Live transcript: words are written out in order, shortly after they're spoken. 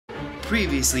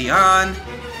Previously on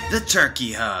the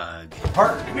Turkey Hug.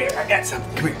 Partner, come here, I got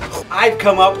something. Come here. I've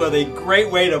come up with a great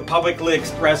way to publicly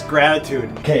express gratitude.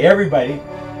 Okay, everybody,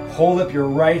 hold up your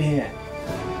right hand.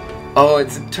 Oh,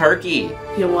 it's a turkey.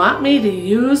 You want me to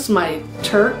use my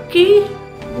turkey?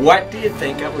 What do you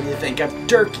think of when you think of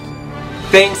turkey?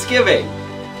 Thanksgiving.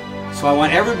 So I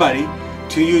want everybody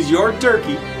to use your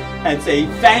turkey and say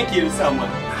thank you to someone.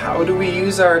 How do we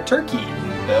use our turkey,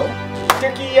 Bill?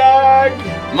 Turkey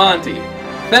hug! Monty,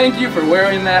 thank you for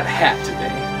wearing that hat today.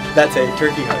 That's a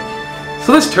turkey hug.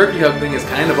 So this turkey hug thing is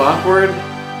kind of awkward,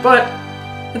 but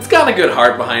it's got a good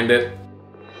heart behind it.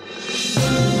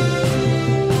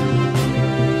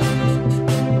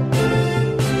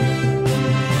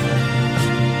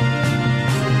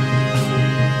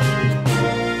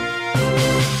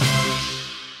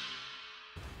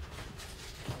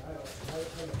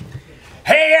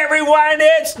 Hey everyone,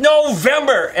 it's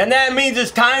November, and that means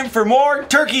it's time for more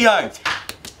turkey hugs.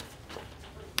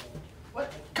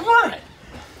 What? Come on.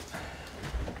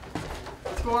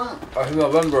 What's going on? It's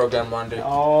November again, Monty.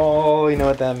 Oh, you know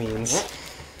what that means.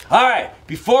 All right,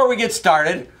 before we get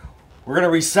started, we're going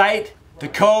to recite the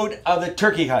code of the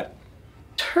turkey hug.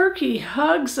 Turkey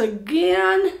hugs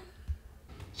again?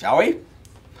 Shall we?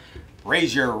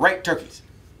 Raise your right turkeys.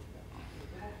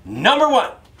 Number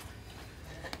 1.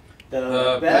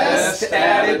 The best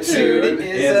attitude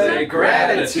is a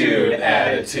gratitude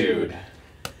attitude.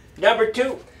 Number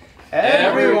 2.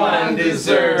 Everyone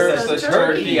deserves a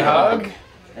turkey hug.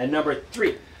 And number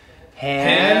 3.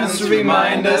 Hands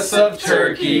remind us of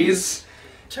turkeys.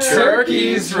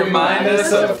 Turkeys remind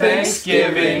us of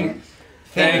Thanksgiving.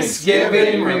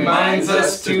 Thanksgiving reminds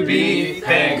us to be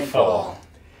thankful.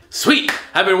 Sweet!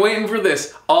 I've been waiting for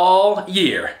this all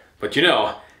year. But you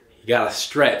know, you gotta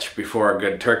stretch before a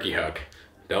good turkey hug.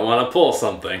 Don't want to pull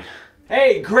something.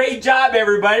 Hey, great job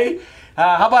everybody.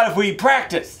 How about if we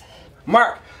practice?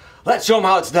 Mark, let's show them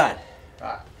how it's done.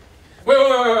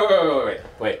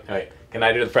 Wait. Can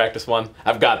I do the practice one?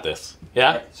 I've got this.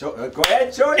 Yeah? So, go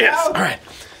ahead, show it Yes. now. All right.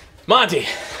 Monty,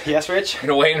 Yes, Rich? I've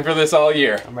been waiting for this all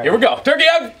year. ready. Here we go. Turkey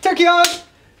hug! Turkey hug!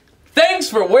 Thanks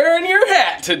for wearing your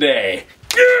hat today.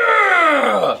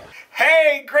 Yeah!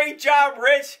 Hey, great job,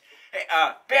 Rich. Hey,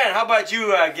 Ben, how about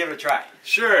you give it a try?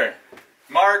 Sure.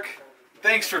 Mark,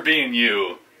 thanks for being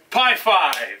you. Pie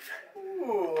 5.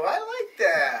 Ooh, I like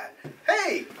that.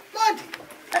 Hey, Monty.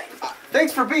 Hey,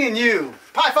 thanks for being you.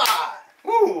 Pie 5.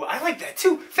 Ooh, I like that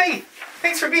too. Faith,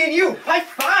 thanks for being you. High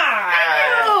 5.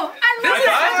 Oh, I love it.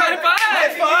 High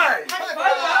five! High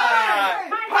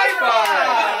 5. High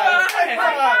 5.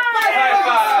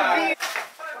 High 5.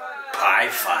 High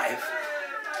five?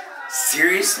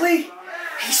 Seriously?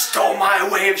 He stole my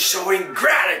way of showing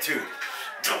gratitude.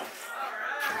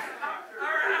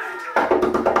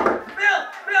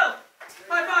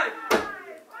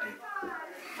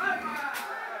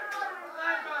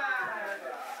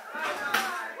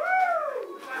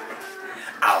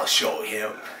 I'll show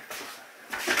him.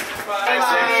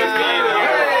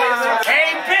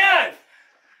 Hey, Ben!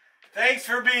 Thanks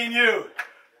for being you.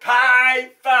 Pie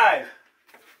 5.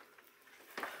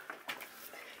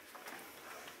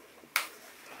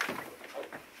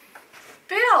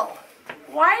 Bill,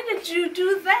 why did you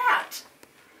do that?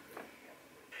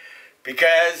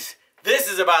 Because this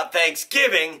is about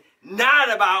Thanksgiving,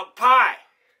 not about pie.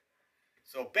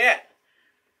 So, Ben,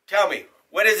 tell me,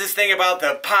 what is this thing about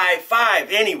the Pie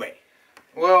 5 anyway?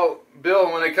 Well,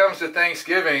 Bill, when it comes to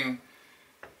Thanksgiving,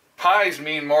 pies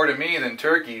mean more to me than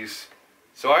turkeys.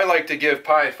 So I like to give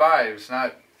pie 5s,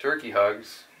 not turkey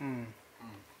hugs.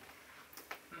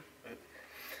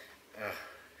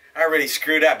 I already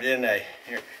screwed up, didn't I?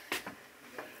 Here.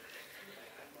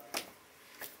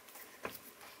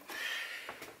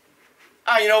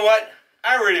 Oh, you know what?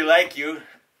 I really like you.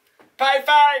 Pie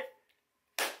 5!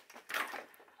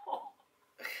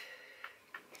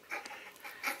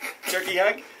 Turkey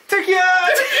hug? Turkey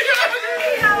hug.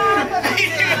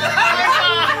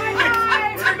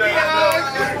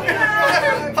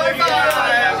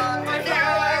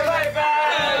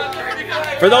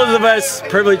 For those of us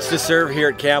privileged to serve here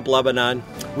at Camp Lebanon,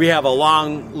 we have a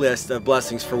long list of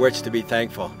blessings for which to be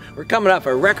thankful. We're coming off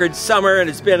a record summer and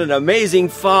it's been an amazing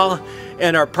fall,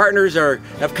 and our partners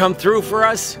have come through for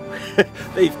us.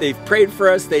 they've prayed for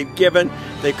us, they've given,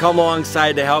 they've come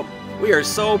alongside to help. We are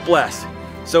so blessed.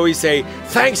 So we say,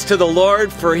 thanks to the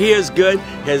Lord, for He is good.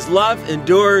 His love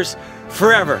endures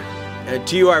forever. And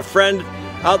to you, our friend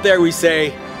out there, we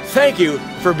say, thank you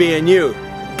for being you.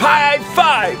 Pie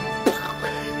 5!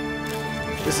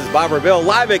 This is Bob or Bill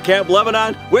live at Camp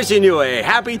Lebanon, wishing you a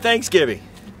happy Thanksgiving.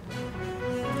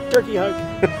 Turkey hug.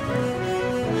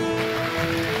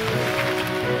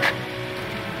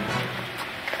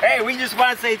 Hey, we just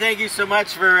want to say thank you so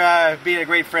much for being a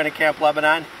great friend at Camp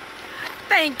Lebanon.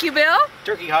 Thank you, Bill.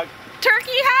 Turkey hug. Turkey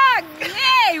hug!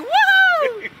 Yay!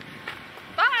 Woohoo!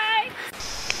 Bye!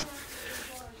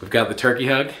 We've got the turkey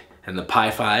hug and the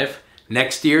pie five.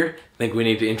 Next year, I think we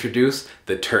need to introduce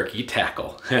the turkey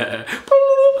tackle. Hey,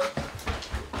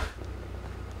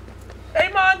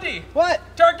 Monty! What?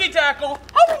 Turkey tackle!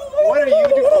 What are you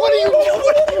doing? What are you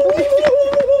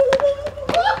doing?